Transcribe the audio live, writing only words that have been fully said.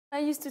I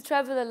used to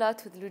travel a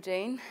lot with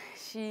Loujain.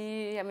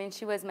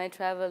 She was my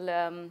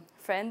travel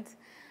friend.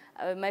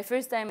 My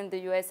first time in the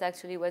US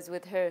actually was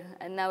with her,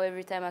 and now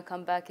every time I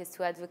come back is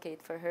to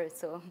advocate for her.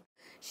 So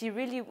she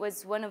really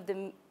was one of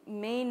the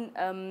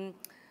main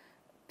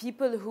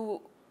people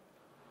who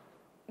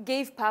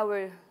gave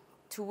power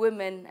to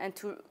women and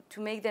to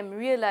make them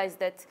realize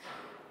that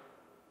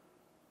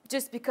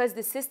just because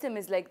the system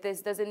is like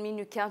this doesn't mean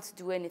you can't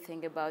do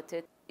anything about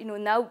it. You know,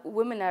 now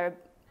women are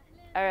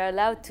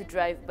allowed to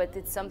drive, but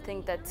it's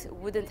something that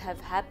wouldn't have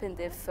happened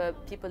if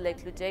people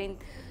like Loujain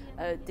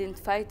didn't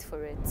fight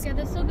for it.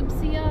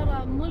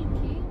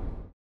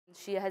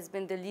 She has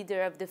been the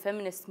leader of the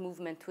feminist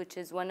movement, which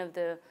is one of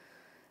the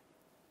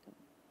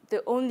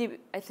only,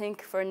 I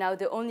think for now,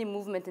 the only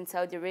movement in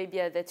Saudi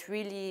Arabia that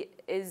really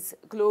is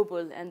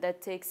global and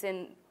that takes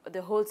in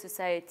the whole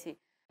society.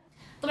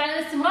 طبعاً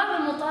الاستمرار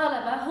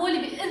بالمطالبة هو اللي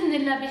بإذن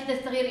الله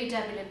بيحدث تغيير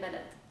إيجابي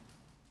للبلد.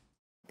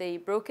 They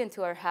broke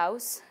into our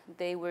house,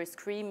 they were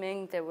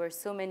screaming, there were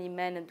so many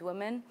men and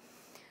women,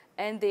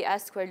 and they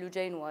asked where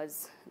Loujain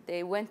was.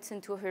 They went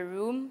into her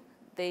room,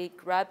 they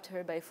grabbed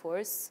her by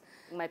force.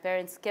 My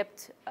parents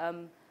kept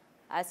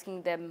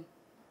asking them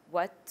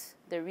what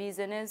the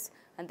reason is,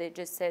 and they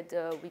just said,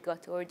 we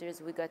got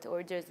orders,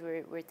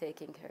 we're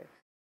taking her.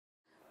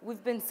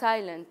 We've been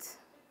silent,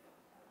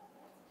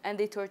 and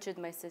they tortured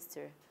my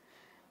sister.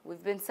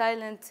 We've been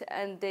silent,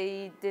 and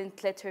they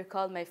didn't let her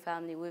call my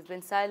family. We've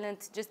been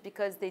silent just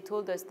because they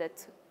told us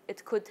that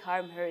it could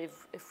harm her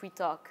if we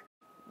talk.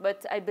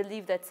 But I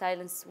believe that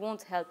silence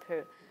won't help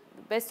her.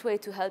 The best way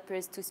to help her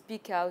is to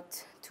speak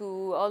out,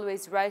 to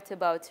always write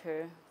about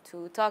her,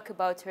 to talk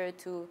about her,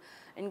 to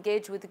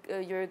engage with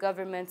your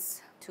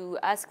governments, to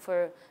ask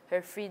for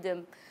her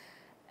freedom,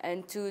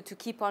 and to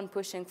keep on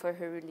pushing for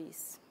her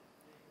release.